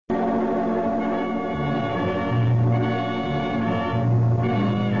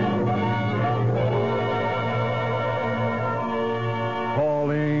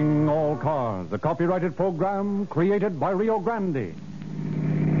the copyrighted program created by Rio Grande.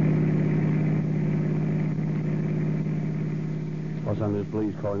 Los Angeles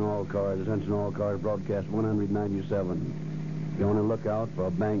Police calling all cars. Attention all cars. Broadcast 197. Be on the lookout for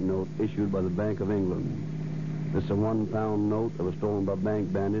a banknote issued by the Bank of England. This is a £1 note that was stolen by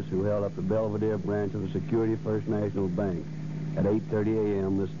bank bandits who held up the Belvedere branch of the Security First National Bank at 8:30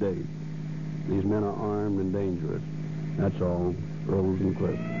 a.m. this day. These men are armed and dangerous. That's all. Rose and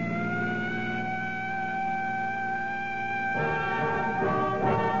Cliff.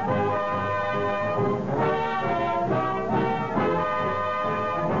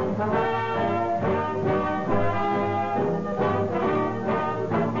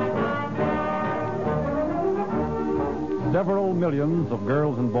 Several millions of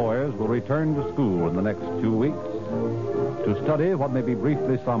girls and boys will return to school in the next 2 weeks to study what may be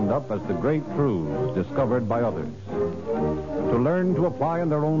briefly summed up as the great truths discovered by others, to learn to apply in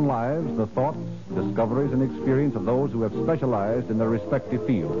their own lives the thoughts, discoveries, and experience of those who have specialized in their respective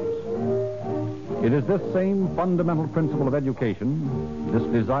fields. It is this same fundamental principle of education, this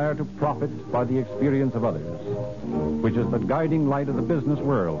desire to profit by the experience of others, which is the guiding light of the business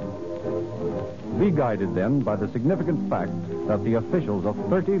world. Be guided, then, by the significant fact that the officials of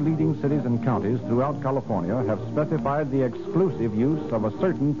 30 leading cities and counties throughout California have specified the exclusive use of a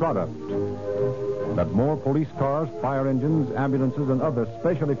certain product. That more police cars, fire engines, ambulances, and other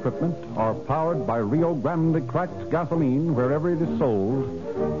special equipment are powered by Rio Grande cracked gasoline wherever it is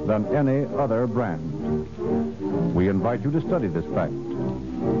sold than any other brand. We invite you to study this fact,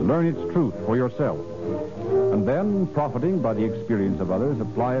 learn its truth for yourself, and then, profiting by the experience of others,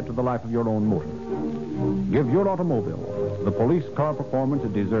 apply it to the life of your own motor. Give your automobile the police car performance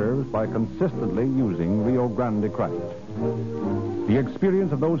it deserves by consistently using Rio Grande cracked. The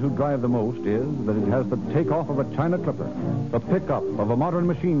experience of those who drive the most is that it has the takeoff of a China Clipper, the pickup of a modern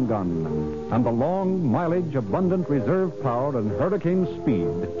machine gun, and the long mileage, abundant reserve power, and hurricane speed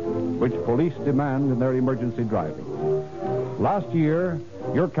which police demand in their emergency driving. Last year,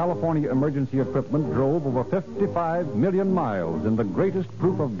 your California emergency equipment drove over 55 million miles in the greatest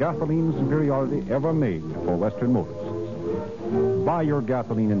proof of gasoline superiority ever made for Western motorists. Buy your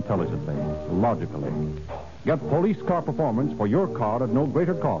gasoline intelligently, logically. Get police car performance for your car at no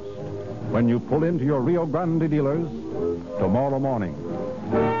greater cost when you pull into your Rio Grande dealers tomorrow morning.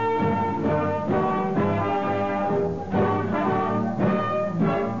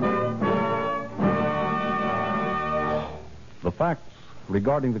 The facts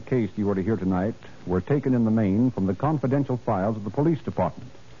regarding the case you are to hear tonight were taken in the main from the confidential files of the police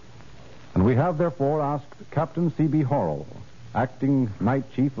department. And we have therefore asked Captain C.B. Horrell, acting night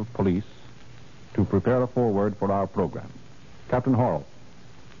chief of police, to prepare a foreword for our program. Captain Horrell.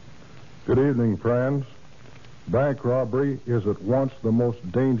 Good evening, friends. Bank robbery is at once the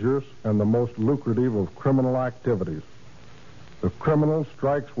most dangerous and the most lucrative of criminal activities. The criminal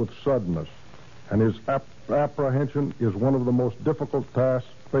strikes with suddenness, and his apprehension is one of the most difficult tasks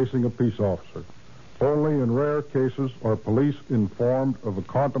facing a peace officer. Only in rare cases are police informed of a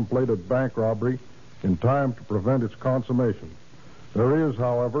contemplated bank robbery in time to prevent its consummation. There is,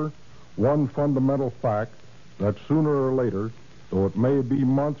 however, one fundamental fact that sooner or later, though it may be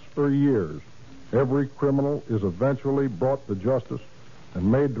months or years, every criminal is eventually brought to justice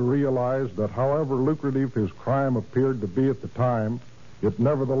and made to realize that however lucrative his crime appeared to be at the time, it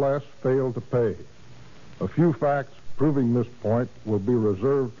nevertheless failed to pay. A few facts proving this point will be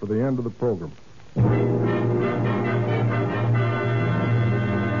reserved for the end of the program.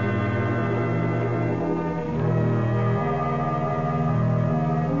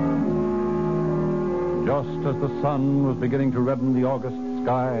 Just as the sun was beginning to redden the August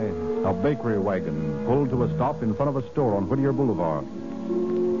sky, a bakery wagon pulled to a stop in front of a store on Whittier Boulevard.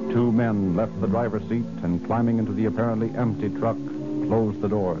 Two men left the driver's seat and, climbing into the apparently empty truck, closed the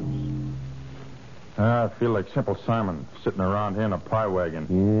doors. I feel like Simple Simon, sitting around here in a pie wagon.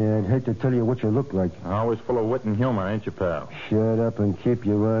 Yeah, I'd hate to tell you what you look like. Always full of wit and humor, ain't you, pal? Shut up and keep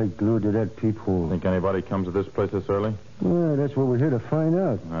your eye glued to that peephole. Think anybody comes to this place this early? Yeah, that's what we're here to find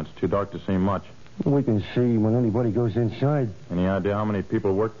out. It's too dark to see much. We can see when anybody goes inside. Any idea how many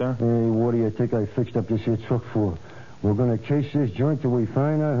people work there? Hey, what do you think I fixed up this here truck for? We're going to chase this joint till we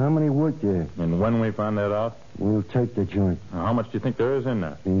find out how many work there. And when we find that out? We'll take the joint. Now, how much do you think there is in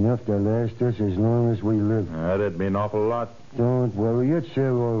there? Enough to last us as long as we live. That'd be an awful lot. Don't worry, it's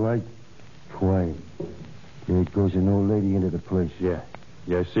there all right. Quiet. There goes an old lady into the place. Yeah,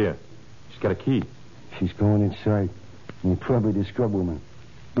 I see her. She's got a key. She's going inside. And probably the scrub woman.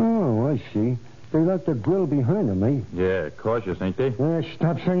 Oh, I see. They locked the grill behind them, eh? Yeah, cautious, ain't they?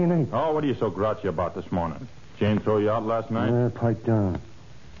 Stop saying ain't. Oh, what are you so grouchy about this morning? Jane throw you out last night? Pipe down.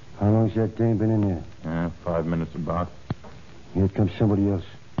 How long's that dame been in there? 5 minutes about. Here comes somebody else.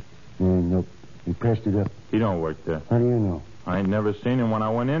 Nope. He passed it up. He don't work there. How do you know? I ain't never seen him when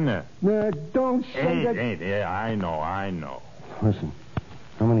I went in there. Don't say that. Yeah, I know. Listen,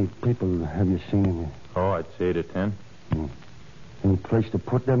 how many people have you seen in there? Oh, I'd say 8 or 10. Any place to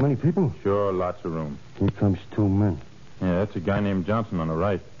put that many people? Sure, lots of room. Here comes 2 men. Yeah, that's a guy named Johnson on the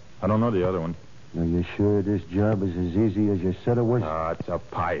right. I don't know the other one. Are you sure this job is as easy as you said it was? It's a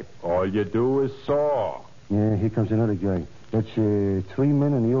pipe. All you do is saw. Yeah, here comes another guy. That's 3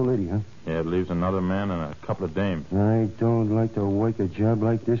 men and the old lady, huh? Yeah, it leaves another man and a couple of dames. I don't like to work a job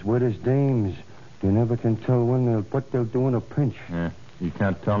like this where there's dames. You never can tell what they'll do in a pinch. Yeah, you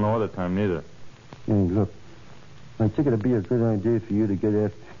can't tell no other time neither. Hey, look, I think it'd be a good idea for you to get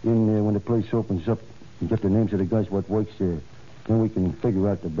in there when the place opens up and get the names of the guys what works there. Then we can figure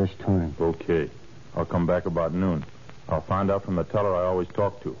out the best time. Okay. I'll come back about noon. I'll find out from the teller I always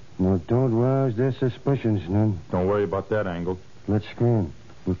talk to. Now, don't rouse their suspicions, none. Don't worry about that angle. Let's scan.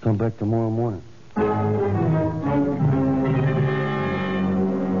 We'll come back tomorrow morning.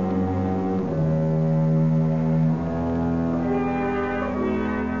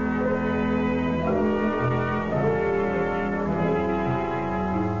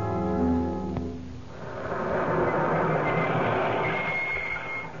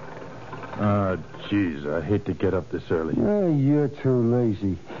 Jeez, I hate to get up this early. You're too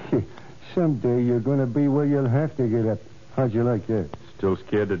lazy. Someday you're going to be where you'll have to get up. How'd you like that? Still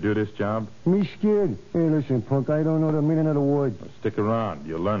scared to do this job? Me scared? Hey, listen, punk, I don't know the meaning of the word. Well, stick around.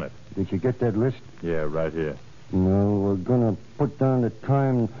 You'll learn it. Did you get that list? Yeah, right here. No, we're going to put down the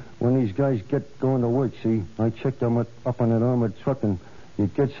time when these guys get going to work, see? I checked them up on that armored truck, and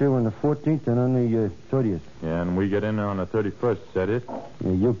it gets here on the 14th and on the 30th. Yeah, and we get in there on the 31st. Is that it?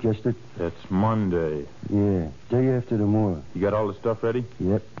 Yeah, you guessed it. That's Monday. Yeah, day after tomorrow. You got all the stuff ready?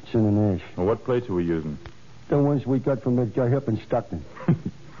 Yep, it's in the ash. Well, what plates are we using? The ones we got from that guy up in Stockton.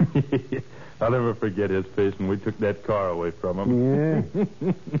 I'll never forget his face when we took that car away from him. Yeah,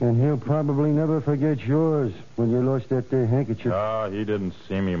 and he'll probably never forget yours when you lost that there handkerchief. He didn't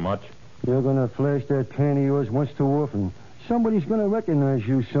see me much. You're going to flash that pan of yours once too often. Somebody's going to recognize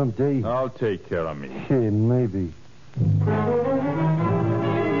you someday. I'll take care of me. Yeah, maybe.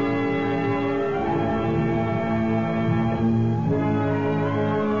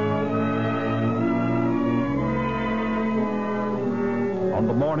 On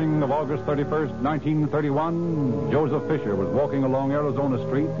the morning of August 31st, 1931, Joseph Fisher was walking along Arizona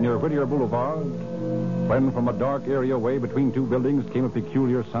Street near Whittier Boulevard when from a dark area way between 2 buildings came a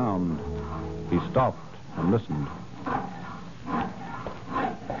peculiar sound. He stopped and listened.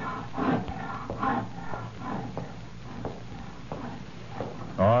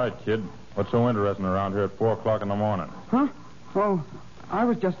 All right, kid. What's so interesting around here at 4 o'clock in the morning? Huh? Oh, I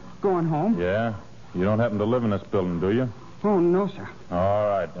was just going home. Yeah? You don't happen to live in this building, do you? Oh, no, sir. All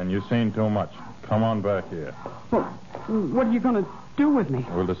right, then you've seen too much. Come on back here. Well, what are you going to do with me?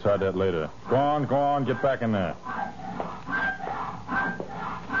 We'll decide that later. Go on, get back in there.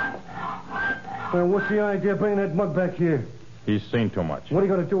 Well, what's the idea of bringing that mug back here? He's seen too much. What are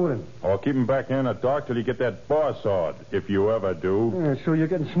you going to do with him? Or keep him back here in the dark till you get that bar sawed, if you ever do. Yeah, so you're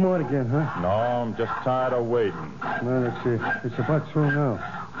getting smart again, huh? No, I'm just tired of waiting. Well, it's about through now.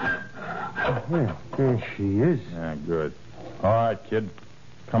 Yeah, there she is. Yeah, good. All right, kid.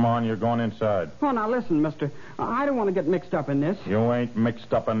 Come on, you're going inside. Oh, now listen, mister. I don't want to get mixed up in this. You ain't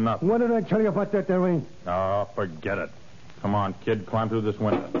mixed up in nothing. What did I tell you about that there ain't? Oh, forget it. Come on, kid, climb through this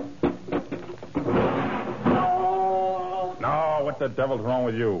window. No, what the devil's wrong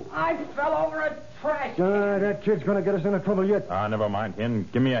with you? I fell over a trash. That kid's going to get us into trouble yet. Never mind, Hen.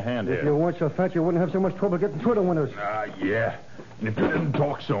 Give me a hand If you here. weren't so fat, you wouldn't have so much trouble getting through the windows. Yeah. And if you didn't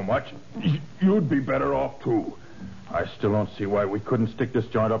talk so much, you'd be better off, too. I still don't see why we couldn't stick this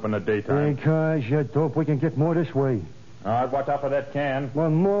joint up in the daytime. Because, you dope, we can get more this way. All right, watch out for that can.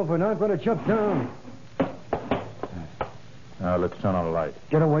 One more, but I'm going to jump down. Now, let's turn on the light.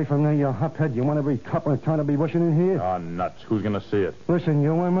 Get away from there, you hophead. You want every couple of town to be rushing in here? Oh, nuts. Who's going to see it? Listen,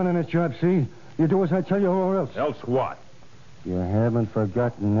 you weren't running this job, see? You do as I tell you or else. Else what? You haven't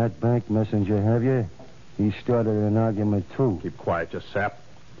forgotten that bank messenger, have you? He started an argument, too. Keep quiet, you sap.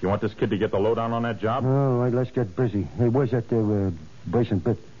 You want this kid to get the lowdown on that job? All right, let's get busy. Hey, where's that there bracing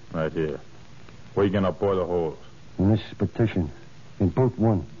bit? Right here. Where you going to bore the holes? In this petition. In boot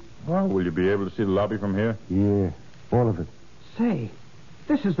 1. Well, will you be able to see the lobby from here? Yeah, all of it. Say,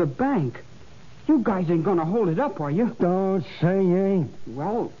 this is the bank. You guys ain't going to hold it up, are you? Don't say you ain't.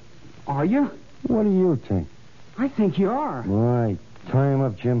 Well, are you? What do you think? I think you are. Right. Tie him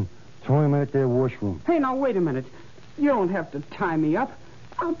up, Jim. Throw him out there washroom. Hey, now, wait a minute. You don't have to tie me up.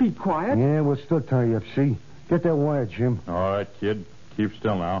 I'll be quiet. Yeah, we'll still tie you up, see? Get that wire, Jim. All right, kid. Keep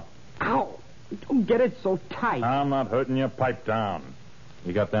still now. Ow. Don't get it so tight. I'm not hurting you. Pipe down.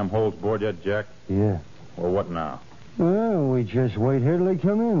 You got them holes bored yet, Jack? Yeah. Well, what now? Well, we just wait here till they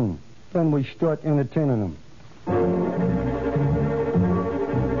come in. Then we start entertaining them.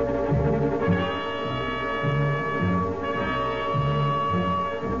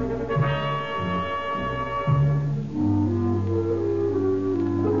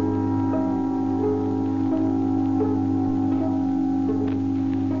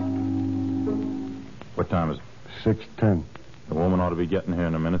 What time is it? 6:10. The woman ought to be getting here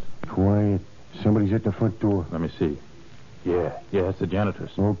in a minute. Quiet. Somebody's at the front door. Let me see. Yeah, it's the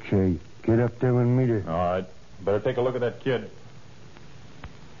janitor's. Okay. Get up there and meet her. All right. Better take a look at that kid.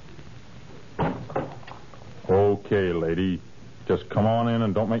 Okay, lady. Just come on in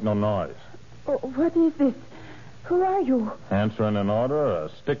and don't make no noise. Oh, what is this? Who are you? Answering an order, a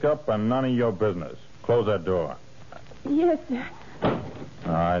stick up, and none of your business. Close that door. Yes, sir.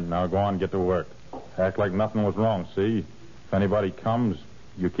 All right, now go on, get to work. Act like nothing was wrong, see? If anybody comes,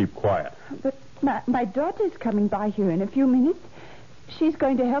 you keep quiet. But my daughter's coming by here in a few minutes. She's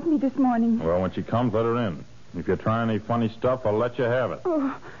going to help me this morning. Well, when she comes, let her in. If you're trying any funny stuff, I'll let you have it.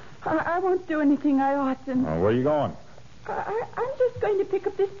 Oh, I won't do anything I oughtn't. Where are you going? I'm just going to pick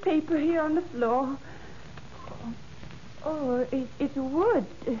up this paper here on the floor. Oh, it's wood.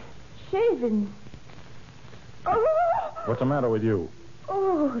 Shaven. Oh! What's the matter with you?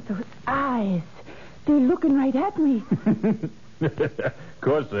 Oh, those eyes. They're looking right at me. Of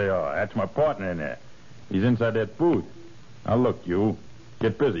course they are. That's my partner in there. He's inside that booth. Now, look, you.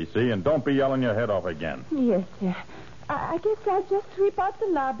 Get busy, see? And don't be yelling your head off again. Yes, sir. I guess I'll just sweep out the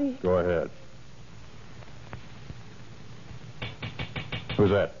lobby. Go ahead. Who's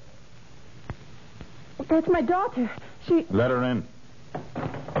that? That's my daughter. She... Let her in.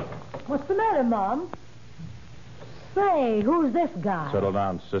 What's the matter, Mom? Say, who's this guy? Settle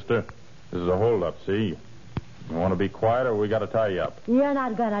down, sister. This is a holdup, see? You want to be quiet or we got to tie you up? You're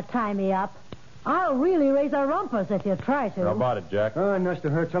not going to tie me up. I'll really raise a rumpus if you try to. How about it, Jack? Oh, nice to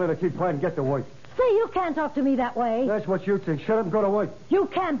her. Tell her to keep quiet and get to work. Say, you can't talk to me that way. That's what you think. Shut up and go to work. You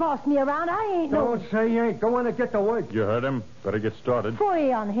can't boss me around. I ain't no... Don't say you ain't. Go on and get to work. You heard him. Better get started.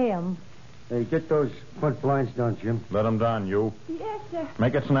 Free on him. Hey, get those front blinds down, Jim. Let him down, you. Yes, sir.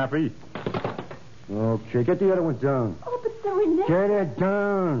 Make it snappy. Okay, get the other one down. Oh, but so we never... Get it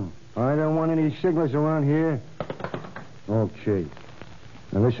down. I don't want any signals around here. Okay.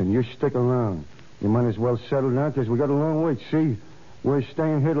 Now, listen, you stick around. You might as well settle down because we got a long wait, see? We're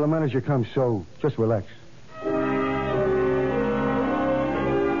staying here till the manager comes, so just relax.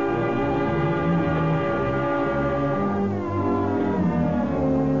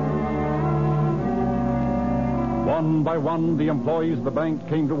 One by one, the employees of the bank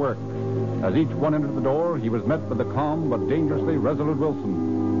came to work. As each one entered the door, he was met by the calm but dangerously resolute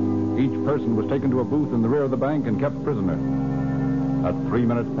Wilson. Each person was taken to a booth in the rear of the bank and kept prisoner. At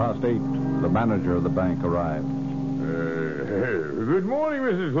 8:03, the manager of the bank arrived. Good morning,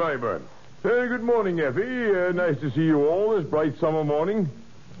 Mrs. Clyburn. Good morning, Effie. Nice to see you all this bright summer morning.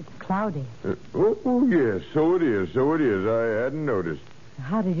 It's cloudy. Oh, yes, so it is. I hadn't noticed.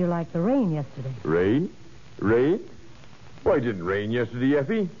 How did you like the rain yesterday? Rain? Why, it didn't rain yesterday,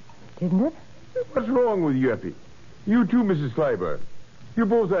 Effie. Didn't it? What's wrong with you, Effie? You too, Mrs. Clyburn. You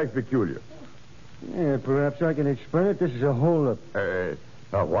both act peculiar. Yeah, perhaps I can explain it. This is a holdup.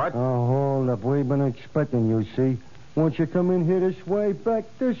 What? A holdup. We've been expecting you, see? Won't you come in here this way, back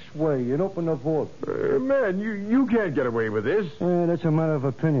this way, and open the vault? Man, you can't get away with this. That's a matter of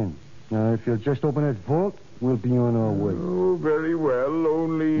opinion. Now, if you'll just open that vault, we'll be on our way. Oh, very well,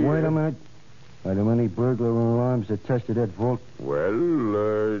 only... Wait a minute. Are there any burglar alarms that tested that vault? Well,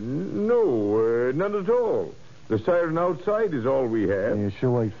 no, none at all. The siren outside is all we have. Yeah,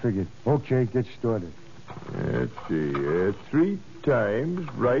 so I figured. Okay, get started. Let's see. 3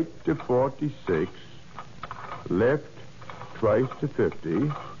 times right to 46. Left twice to 50.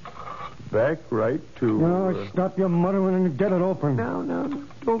 Back right to... No, stop your muttering and get it open. Now,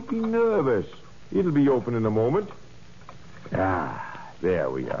 don't be nervous. It'll be open in a moment. There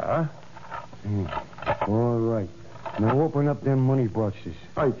we are. All right. Now open up them money boxes.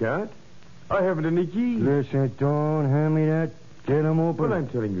 I can't. I haven't any keys. Listen, don't hand me that. Get them open. Well, I'm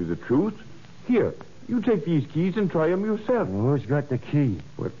telling you the truth. Here, you take these keys and try them yourself. Well, who's got the key?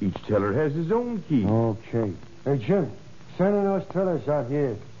 Well, each teller has his own key. Okay. Hey, Jim, send in those tellers out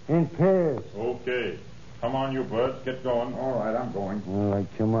here in pairs. Okay. Come on, you birds. Get going. All right, I'm going. All right,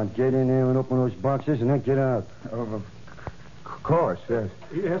 come on. Get in there and open those boxes and then get out. Of course, yes.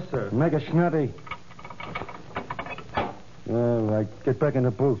 Yes, sir. Make it snappy. All right, get back in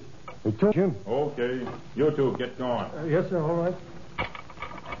the booth. Hey, Jim. Okay. You two, get going. Yes, sir, all right.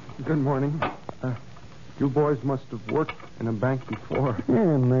 Good morning. You boys must have worked in a bank before.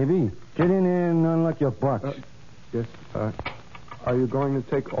 Yeah, maybe. Get in there and unlock your box. Yes. Are you going to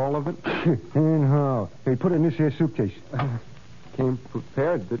take all of it? And how? Hey, put it in this here suitcase. Came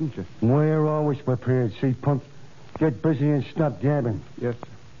prepared, didn't you? We're always prepared. See, punk? Get busy and stop gabbing. Yes, sir.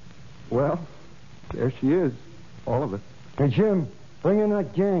 Well, there she is. All of it. Hey, Jim, bring in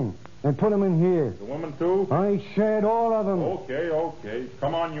that gang and put them in here. The woman, too? I said all of them. Okay.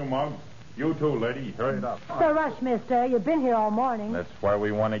 Come on, you mug. You too, lady. Hurry it up. The rush, mister. You've been here all morning. That's why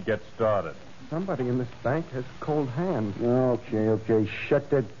we want to get started. Somebody in this bank has cold hands. Okay. Shut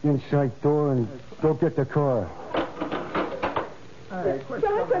that inside door and go get the car. You're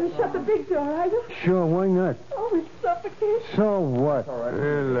not going to shut the big door, are you? Sure, why not? Oh, we suffocate. So what?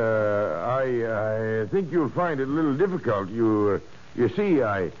 Well, I think you'll find it a little difficult. You see,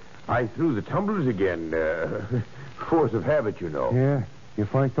 I threw the tumblers again. Force of habit, you know. Yeah?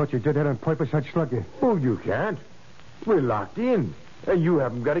 If I thought you did that on purpose, I'd slug you. Oh, you can't. We're locked in. And you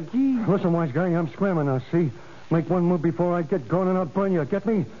haven't got a key. Listen, wise guy, I'm scrambling now, see? Make one move before I get going and I'll burn you. Get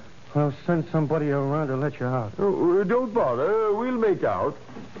me? I'll send somebody around to let you out. Oh, don't bother. We'll make out.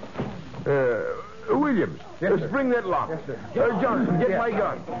 Williams, spring that lock. Yes, sir. Johnson, get my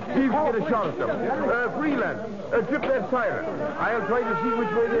gun. See if you can get a shot at them. Freeland, trip that siren. I'll try to see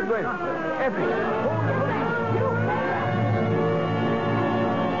which way they're going. Effie.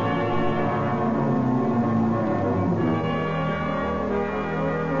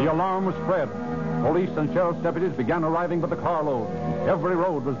 The alarm was spread. Police and sheriff's deputies began arriving with the carload. Every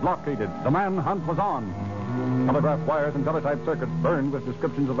road was blockaded. The manhunt was on. Telegraph wires and teletype circuits burned with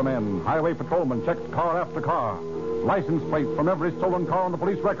descriptions of the men. Highway patrolmen checked car after car. License plates from every stolen car on the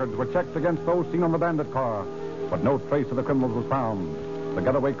police records were checked against those seen on the bandit car. But no trace of the criminals was found. The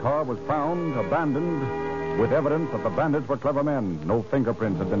getaway car was found, abandoned, with evidence that the bandits were clever men. No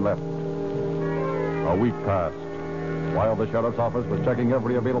fingerprints had been left. A week passed. While the sheriff's office was checking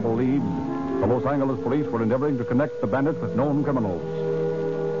every available lead, the Los Angeles police were endeavoring to connect the bandits with known criminals.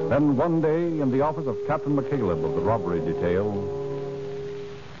 Then one day, in the office of Captain McCaleb of the robbery detail...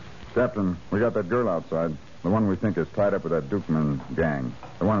 Captain, we got that girl outside. The one we think is tied up with that Dukeman gang.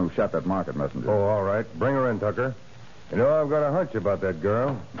 The one who shot that market messenger. Oh, all right. Bring her in, Tucker. You know, I've got a hunch about that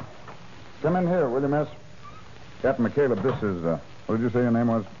girl. Come in here, will you, miss? Captain McCaleb, this is, what did you say your name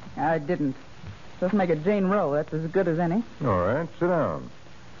was? I didn't. Just make it Jane Rowe. That's as good as any. All right, sit down.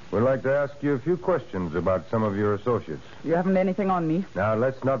 We'd like to ask you a few questions about some of your associates. You haven't anything on me. Now,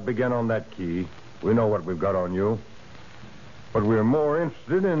 let's not begin on that key. We know what we've got on you. But we're more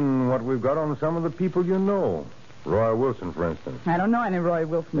interested in what we've got on some of the people you know. Roy Wilson, for instance. I don't know any Roy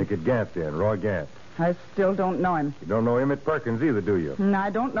Wilson. Make it Gant, then. Roy Gant. I still don't know him. You don't know Emmett Perkins either, do you? No, I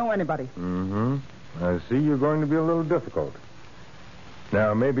don't know anybody. Mm-hmm. I see you're going to be a little difficult.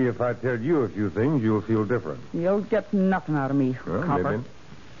 Now, maybe if I tell you a few things, you'll feel different. You'll get nothing out of me, Well, copper. maybe.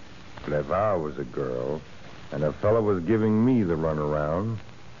 But if I was a girl and a fellow was giving me the runaround,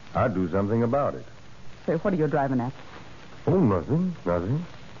 I'd do something about it. Say, what are you driving at? Oh, nothing.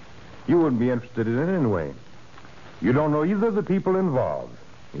 You wouldn't be interested in it anyway. You don't know either of the people involved,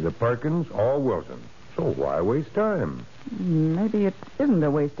 either Perkins or Wilson. So why waste time? Maybe it isn't a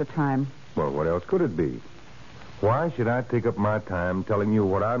waste of time. Well, what else could it be? Why should I take up my time telling you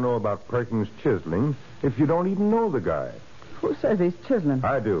what I know about Perkins chiseling if you don't even know the guy? Who says he's chiseling?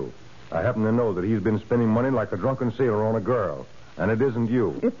 I do. I happen to know that he's been spending money like a drunken sailor on a girl. And it isn't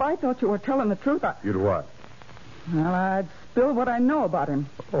you. If I thought you were telling the truth, You'd what? Well, I'd spill what I know about him.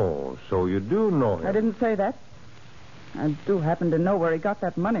 Oh, so you do know him. I didn't say that. I do happen to know where he got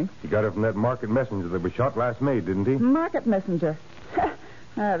that money. He got it from that market messenger that was shot last May, didn't he? Market messenger.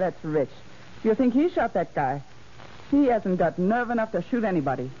 That's rich. You think he shot that guy? He hasn't got nerve enough to shoot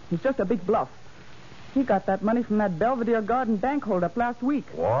anybody. He's just a big bluff. He got that money from that Belvedere Garden bank holdup last week.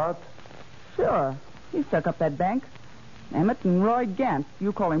 What? Sure. He stuck up that bank. Emmett and Roy Gant,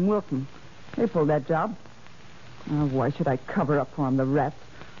 you call him Wilson. They pulled that job. Oh, why should I cover up for him, the rats?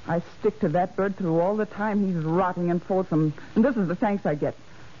 I stick to that bird through all the time he's rotting in Folsom. And this is the thanks I get.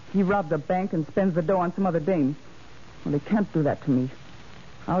 He robbed a bank and spends the dough on some other dame. Well, he can't do that to me.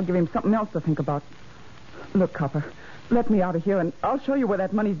 I'll give him something else to think about. Look, Copper, let me out of here, and I'll show you where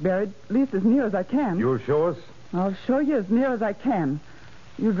that money's buried, at least as near as I can. You'll show us? I'll show you as near as I can.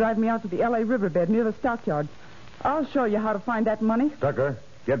 You drive me out to the L.A. riverbed near the stockyards. I'll show you how to find that money. Tucker,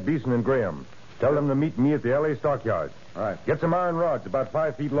 get Beeson and Graham. Tell them to meet me at the L.A. stockyards. All right. Get some iron rods about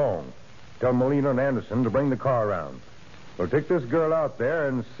 5 feet long. Tell Molina and Anderson to bring the car around. We'll take this girl out there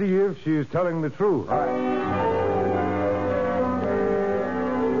and see if she's telling the truth. All right.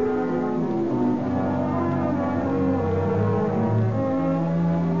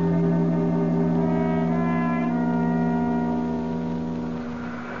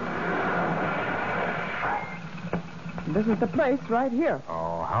 This is the place right here.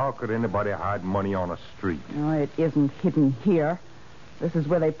 Oh, how could anybody hide money on a street? No, it isn't hidden here. This is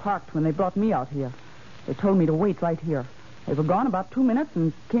where they parked when they brought me out here. They told me to wait right here. They were gone about 2 minutes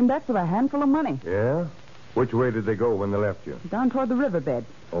and came back with a handful of money. Yeah? Which way did they go when they left you? Down toward the riverbed.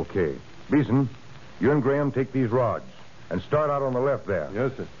 Okay. Beeson, you and Graham take these rods and start out on the left there.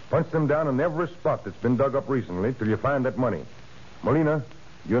 Yes, sir. Punch them down in every spot that's been dug up recently till you find that money. Molina,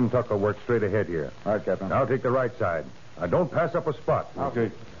 you and Tucker work straight ahead here. All right, Captain. I'll take the right side. Now, don't pass up a spot.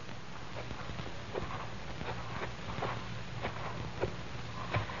 Okay.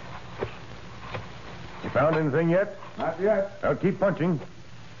 You found anything yet? Not yet. I'll keep punching.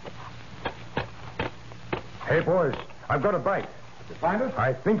 Hey, boys, I've got a bite. You find it?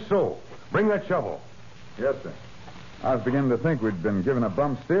 I think so. Bring that shovel. Yes, sir. I was beginning to think we'd been given a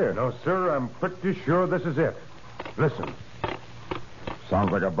bum steer. No, sir, I'm pretty sure this is it. Listen.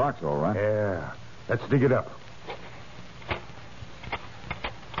 Sounds like a box, all right. Yeah. Let's dig it up.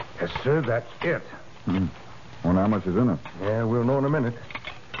 Yes, sir, that's it. Wonder how much is in it. Yeah, we'll know in a minute.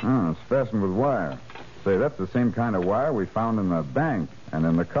 Oh, it's fastened with wire. Say, that's the same kind of wire we found in the bank and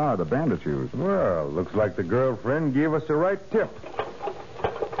in the car the bandits used. Well, looks like the girlfriend gave us the right tip.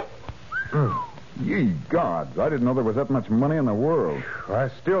 Ye gods, I didn't know there was that much money in the world. I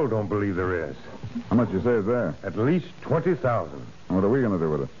still don't believe there is. How much you say is there? At least 20,000. What are we going to do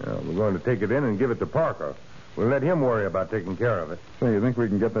with it? We're going to take it in and give it to Parker. We'll let him worry about taking care of it. Say, you think we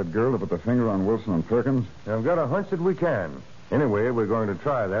can get that girl to put the finger on Wilson and Perkins? I've got a hunch that we can. Anyway, we're going to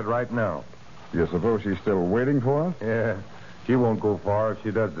try that right now. You suppose she's still waiting for us? Yeah. She won't go far if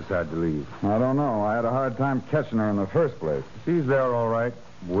she does decide to leave. I don't know. I had a hard time catching her in the first place. She's there all right,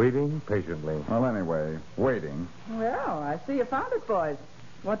 waiting patiently. Well, anyway, waiting. Well, I see you found it, boys.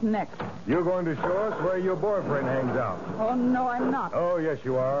 What next? You're going to show us where your boyfriend hangs out. Oh, no, I'm not. Oh, yes,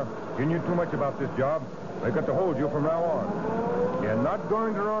 you are. You knew too much about this job. They've got to hold you from now on. You're not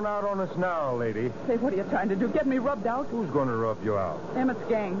going to run out on us now, lady. Say, what are you trying to do? Get me rubbed out? Who's going to rub you out? Emmett's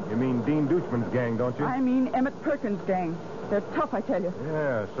gang. You mean Dean Deutschman's gang, don't you? I mean Emmett Perkins' gang. They're tough, I tell you.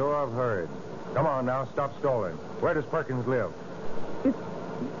 Yeah, so I've heard. Come on now, stop stalling. Where does Perkins live?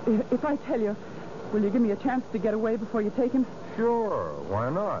 If I tell you, will you give me a chance to get away before you take him? Sure, why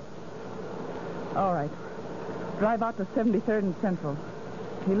not? All right. Drive out to 73rd and Central.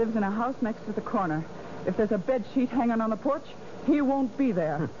 He lives in a house next to the corner. If there's a bed sheet hanging on the porch, he won't be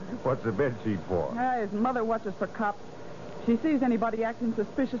there. What's the bed sheet for? His mother watches for cops. She sees anybody acting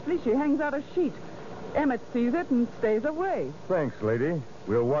suspiciously, she hangs out a sheet. Emmett sees it and stays away. Thanks, lady.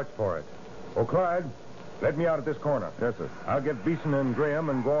 We'll watch for it. Oh, Clyde, let me out at this corner. Yes, sir. I'll get Beeson and Graham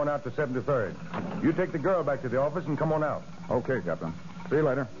and go on out to 73rd. You take the girl back to the office and come on out. Okay, Captain. See you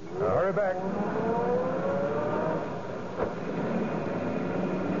later. Hurry back.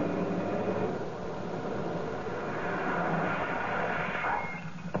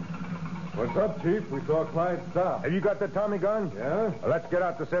 What's up, Chief? We saw Clyde stop. Have you got the Tommy gun? Yeah? Well, let's get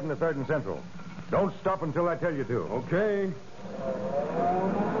out to 73rd and Central. Don't stop until I tell you to. Okay.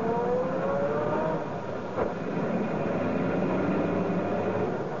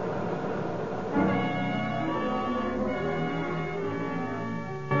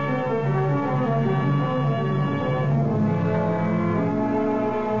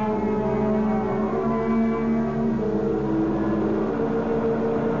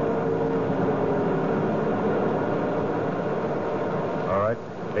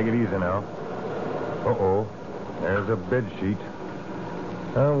 Take it easy now. Uh-oh. There's a bed sheet.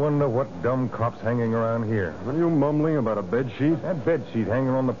 I wonder what dumb cop's hanging around here. What are you mumbling about a bed sheet? That bed sheet hanging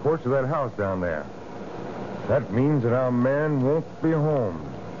on the porch of that house down there. That means that our man won't be home.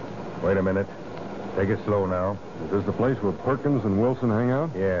 Wait a minute. Take it slow now. Is this the place where Perkins and Wilson hang out?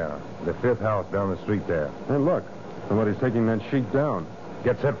 Yeah, the fifth house down the street there. Hey, look. Somebody's taking that sheet down.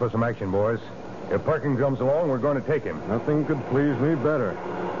 Get set for some action, boys. If Perkins comes along, we're going to take him. Nothing could please me better.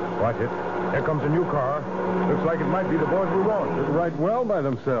 Watch it. There comes a new car. Looks like it might be the boys we want. Did right well by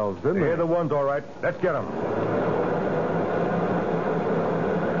themselves, didn't they? They're the ones, all right. Let's get them.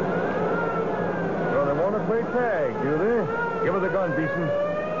 So they want to play tag, do they? Give her the gun, Beeson.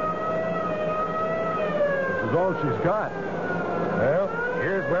 This is all she's got. Well,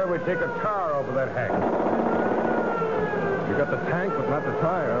 here's where we take a tar over that hack. You got the tank, but not the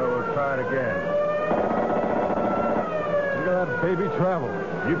tire. We'll try it again. Look at that baby travel.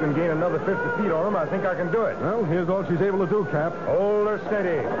 You can gain another 50 feet on him. I think I can do it. Well, here's all she's able to do, Cap. Hold her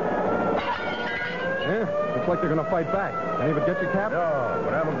steady. Yeah, looks like they're going to fight back. Any of it get you, Cap? No,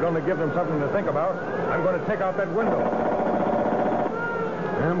 but I'm going to give them something to think about. I'm going to take out that window.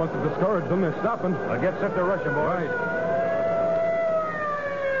 Yeah, must have discouraged them. They're stopping. I'll get set to rush 'em, boys. Right.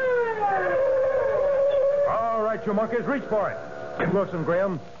 All All right, you monkeys, reach for it. Get Wilson,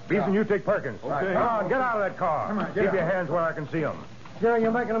 Graham. Beeson, you take Perkins. Okay. Come on, get out of that car. Come on, get Keep out. your hands where I can see them. Jerry,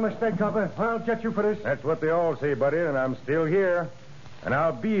 you're making a mistake, Copper. I'll get you for this. That's what they all say, buddy, and I'm still here. And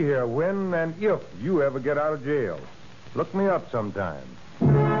I'll be here when and if you ever get out of jail. Look me up sometime.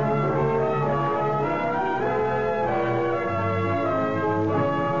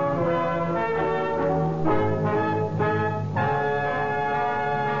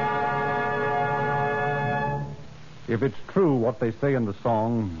 If it's true what they say in the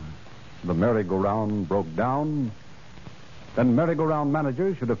song, the merry-go-round broke down, then merry-go-round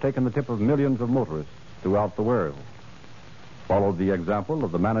managers should have taken the tip of millions of motorists throughout the world. Followed the example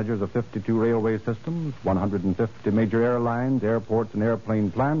of the managers of 52 railway systems, 150 major airlines, airports, and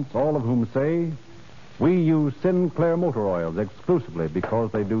airplane plants, all of whom say, we use Sinclair motor oils exclusively because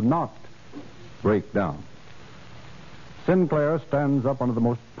they do not break down. Sinclair stands up under the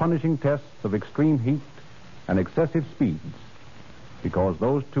most punishing tests of extreme heat and excessive speeds, because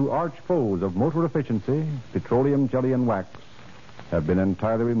those two arch foes of motor efficiency, petroleum jelly and wax, have been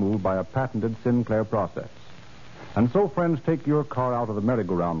entirely removed by a patented Sinclair process. And so, friends, take your car out of the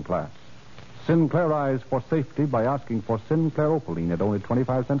merry-go-round class. Sinclairize for safety by asking for Sinclair Opaline at only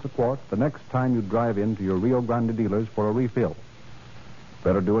 25 cents a quart the next time you drive into your Rio Grande dealers for a refill.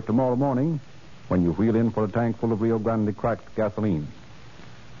 Better do it tomorrow morning when you wheel in for a tank full of Rio Grande cracked gasoline.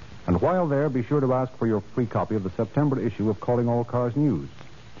 And while there, be sure to ask for your free copy of the September issue of Calling All Cars News,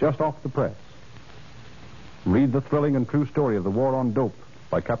 just off the press. Read the thrilling and true story of the war on dope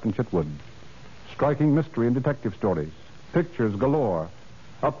by Captain Chitwood. Striking mystery and detective stories. Pictures galore.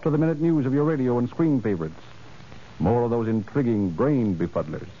 Up-to-the-minute news of your radio and screen favorites. More of those intriguing brain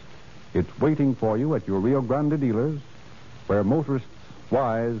befuddlers. It's waiting for you at your Rio Grande dealers, where motorists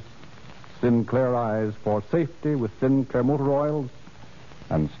wise Sinclairize for safety with Sinclair motor oils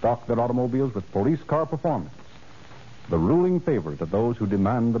and stock their automobiles with police car performance. The ruling favorite of those who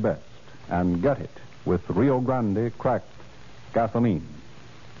demand the best, and get it with Rio Grande cracked gasoline.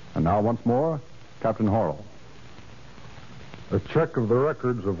 And now once more, Captain Horrell. A check of the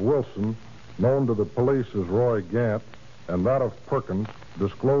records of Wilson, known to the police as Roy Gant, and that of Perkins,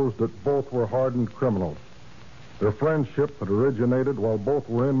 disclosed that both were hardened criminals. Their friendship had originated while both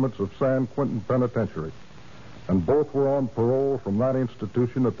were inmates of San Quentin Penitentiary, and both were on parole from that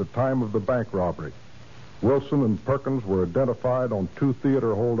institution at the time of the bank robbery. Wilson and Perkins were identified on 2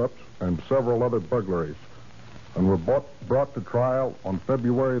 theater holdups and several other burglaries, and were brought to trial on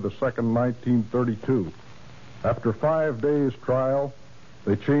February the 2nd, 1932. After 5 days' trial,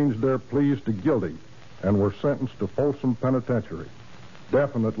 they changed their pleas to guilty and were sentenced to Folsom Penitentiary.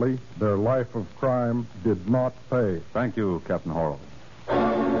 Definitely, their life of crime did not pay. Thank you, Captain Horrell.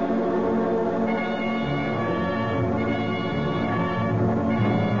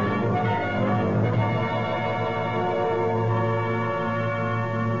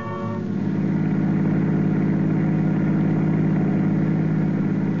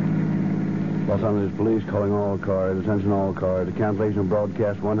 Los Angeles Police calling all cars. Attention all cars. The cancellation of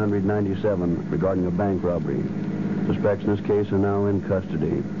broadcast 197 regarding a bank robbery. Suspects in this case are now in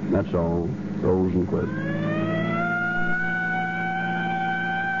custody. That's all. Rosenquist.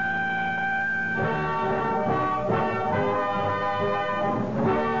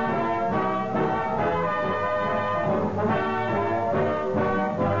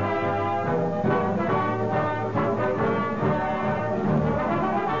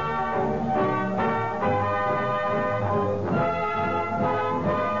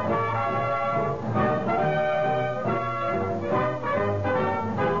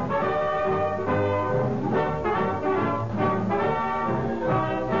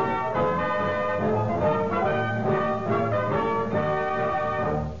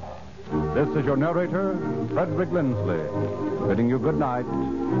 This is your narrator, Frederick Lindsley, bidding you good night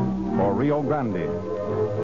for Rio Grande.